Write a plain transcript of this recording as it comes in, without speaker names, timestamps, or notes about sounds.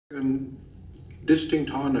and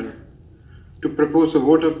distinct honor to propose a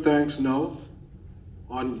vote of thanks now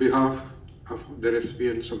on behalf of the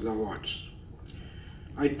recipients of the awards.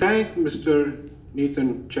 I thank Mr.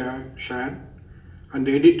 Nathan Shan and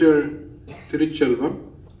editor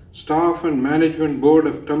Thirichelvam, staff and management board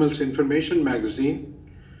of Tamil's Information magazine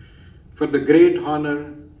for the great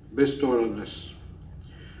honor bestowed on us.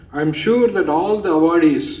 I am sure that all the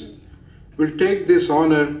awardees will take this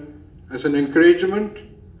honor as an encouragement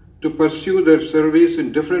to pursue their service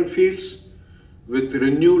in different fields with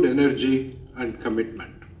renewed energy and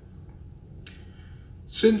commitment.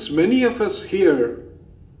 Since many of us here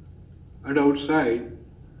and outside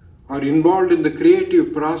are involved in the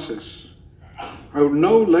creative process, I would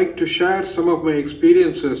now like to share some of my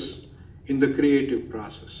experiences in the creative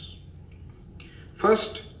process.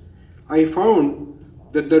 First, I found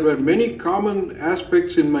that there were many common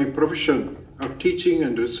aspects in my profession of teaching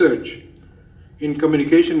and research in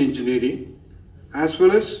communication engineering, as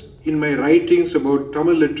well as in my writings about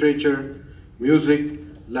Tamil literature, music,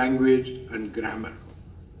 language, and grammar.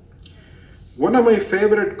 One of my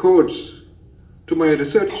favorite quotes to my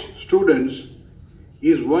research students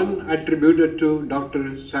is one attributed to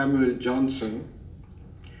Dr. Samuel Johnson.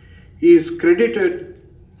 He is credited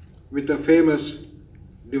with a famous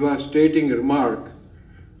devastating remark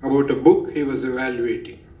about a book he was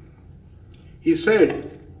evaluating. He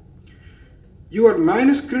said, "Your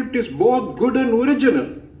manuscript is both good and original,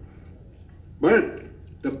 but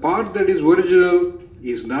the part that is original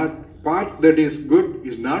is not, part that is good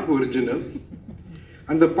is not original,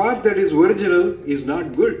 and the part that is original is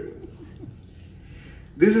not good."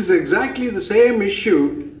 This is exactly the same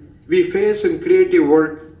issue we face in creative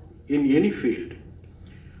work in any field.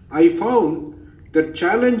 I found that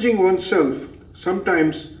challenging oneself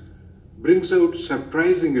sometimes brings out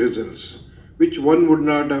surprising results, which one would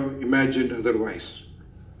not have imagined otherwise.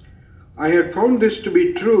 I had found this to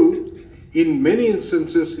be true in many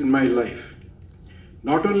instances in my life,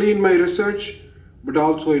 not only in my research, but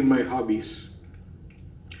also in my hobbies.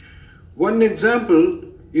 One example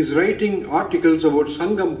is writing articles about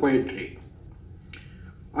Sangam poetry.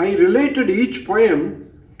 I related each poem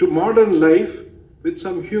to modern life with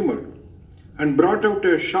some humor and brought out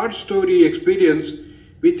a short story experience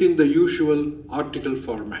within the usual article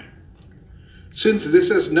format. Since this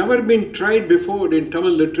has never been tried before in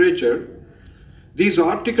Tamil literature, these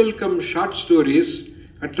article cum short stories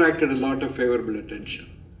attracted a lot of favorable attention.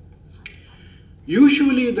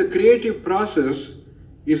 Usually the creative process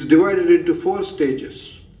is divided into 4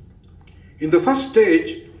 stages. In the first stage,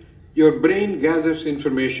 your brain gathers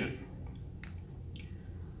information.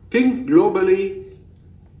 Think globally,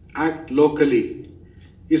 act locally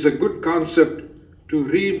is a good concept to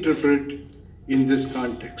reinterpret in this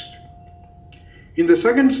context. In the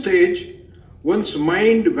second stage, one's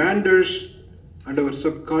mind wanders and our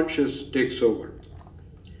subconscious takes over.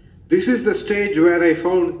 This is the stage where I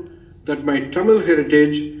found that my Tamil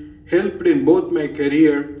heritage helped in both my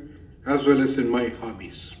career as well as in my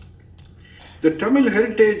hobbies. The Tamil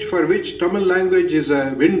heritage, for which Tamil language is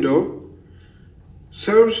a window,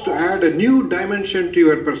 serves to add a new dimension to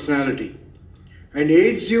your personality and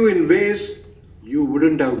aids you in ways you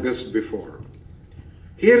wouldn't have guessed before.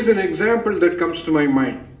 Here's an example that comes to my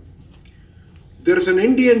mind. There is an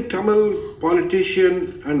Indian Tamil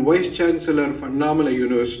politician and Vice Chancellor of Annamala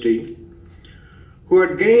University who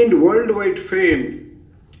had gained worldwide fame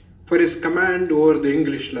for his command over the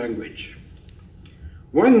English language.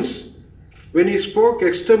 Once, when he spoke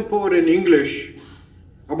extempore in English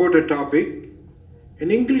about a topic,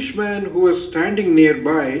 an Englishman who was standing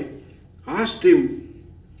nearby asked him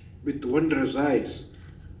with wondrous eyes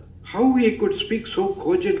how he could speak so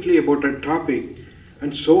cogently about a topic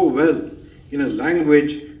and so well in a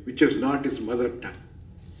language which is not his mother tongue.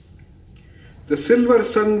 The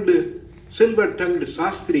silver-tongued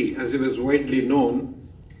Sastri, as he was widely known,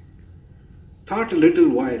 thought a little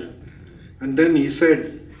while, and then he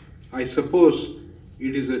said, "I suppose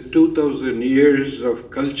it is a 2000 years of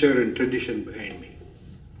culture and tradition behind me."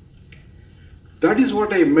 That is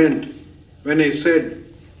what I meant when I said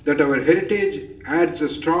that our heritage adds a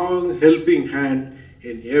strong helping hand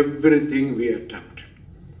in everything we attempt.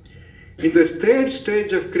 In the third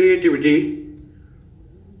stage of creativity,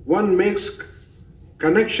 one makes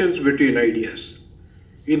connections between ideas.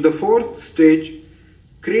 In the fourth stage,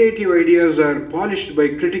 creative ideas are polished by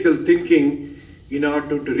critical thinking in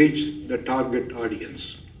order to reach the target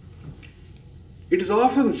audience. It is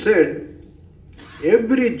often said,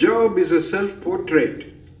 every job is a self-portrait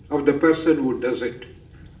of the person who does it.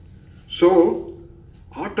 So,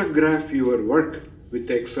 autograph your work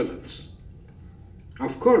with excellence.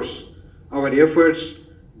 Of course, our efforts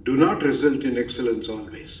do not result in excellence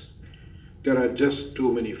always. There are just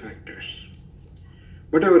too many factors.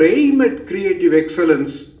 But our aim at creative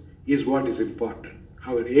excellence is what is important.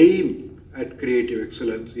 Our aim at creative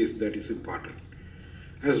excellence is that is important.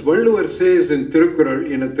 As Valluvar says in a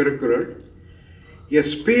Tirukkural, a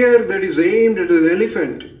spear that is aimed at an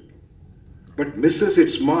elephant but misses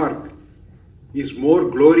its mark is more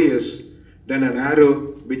glorious than an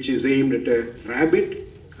arrow which is aimed at a rabbit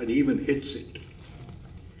and even hits it.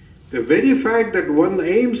 The very fact that one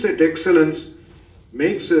aims at excellence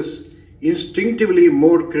makes us instinctively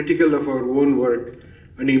more critical of our own work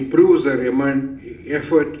and improves our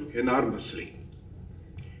effort enormously.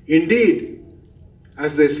 Indeed,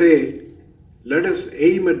 as they say, let us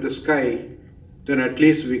aim at the sky, then at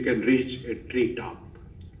least we can reach a treetop.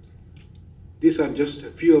 These are just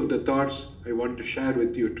a few of the thoughts I want to share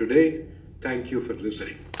with you today. Thank you for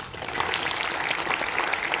listening.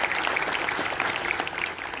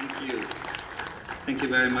 Thank you. Thank you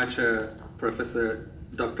very much, Professor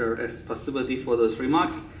Dr. S. Pasupathy, for those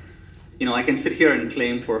remarks. You know, I can sit here and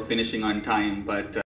claim for finishing on time, but